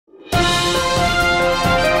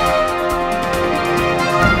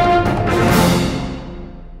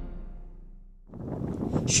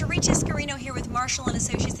Marshall and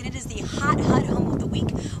Associates, and it is the Hot HUD Home of the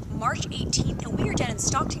Week, March 18th, and we are down in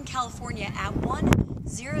Stockton, California at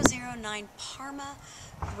 1009 Parma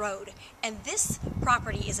Road. And this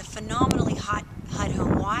property is a phenomenally hot HUD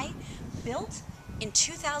home. Why? Built in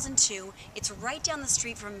 2002. It's right down the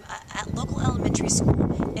street from at local elementary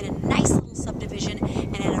school in a nice little subdivision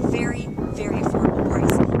and at a very, very affordable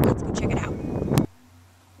price. Let's go check it out.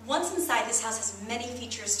 Once inside, this house has many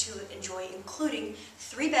features to enjoy, including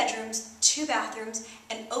 3 bedrooms, 2 bathrooms,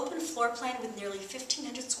 an open floor plan with nearly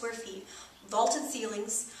 1,500 square feet, vaulted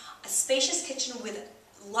ceilings, a spacious kitchen with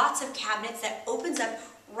lots of cabinets that opens up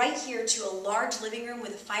right here to a large living room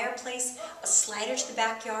with a fireplace, a slider to the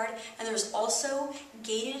backyard, and there's also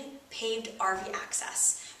gated paved RV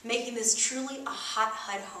access, making this truly a hot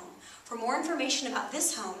HUD home. For more information about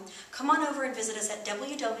this home, come on over and visit us at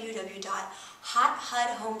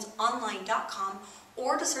www.hothudhomesonline.com,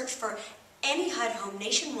 or to search for any HUD home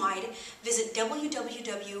nationwide, visit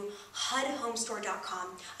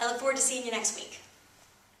www.hudhomestore.com. I look forward to seeing you next week.